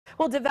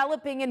Well,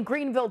 developing in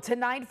Greenville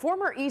tonight,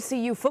 former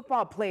ECU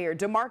football player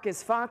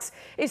DeMarcus Fox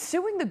is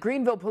suing the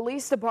Greenville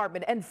Police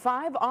Department and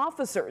 5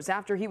 officers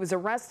after he was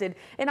arrested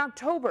in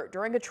October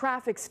during a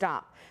traffic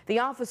stop. The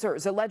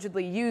officers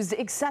allegedly used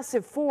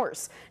excessive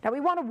force. Now, we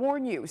want to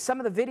warn you,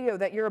 some of the video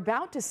that you're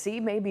about to see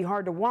may be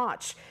hard to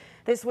watch.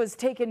 This was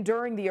taken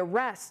during the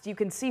arrest. You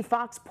can see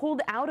Fox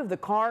pulled out of the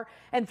car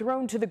and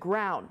thrown to the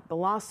ground. The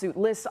lawsuit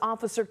lists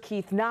Officer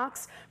Keith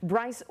Knox,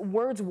 Bryce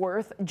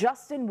Wordsworth,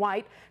 Justin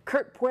White,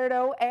 Kurt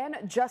Puerto, and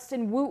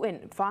Justin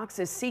Wooten. Fox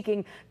is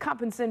seeking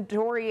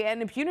compensatory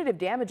and punitive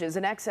damages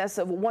in excess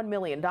of $1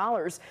 million.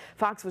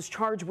 Fox was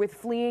charged with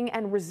fleeing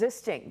and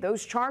resisting.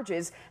 Those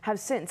charges have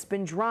since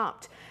been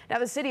dropped. Now,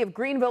 the City of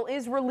Greenville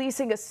is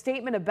releasing a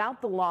statement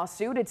about the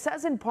lawsuit. It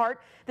says in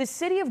part, the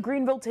City of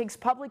Greenville takes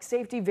public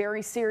safety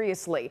very seriously.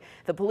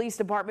 The police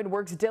department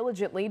works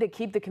diligently to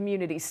keep the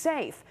community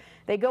safe.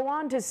 They go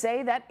on to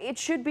say that it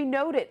should be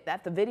noted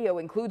that the video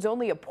includes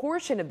only a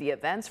portion of the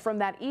events from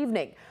that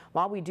evening.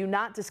 While we do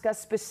not discuss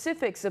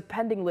specifics of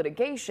pending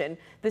litigation,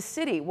 the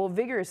city will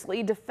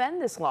vigorously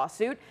defend this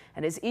lawsuit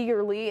and is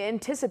eagerly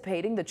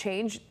anticipating the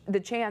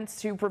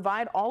chance to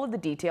provide all of the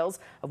details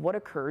of what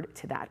occurred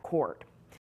to that court.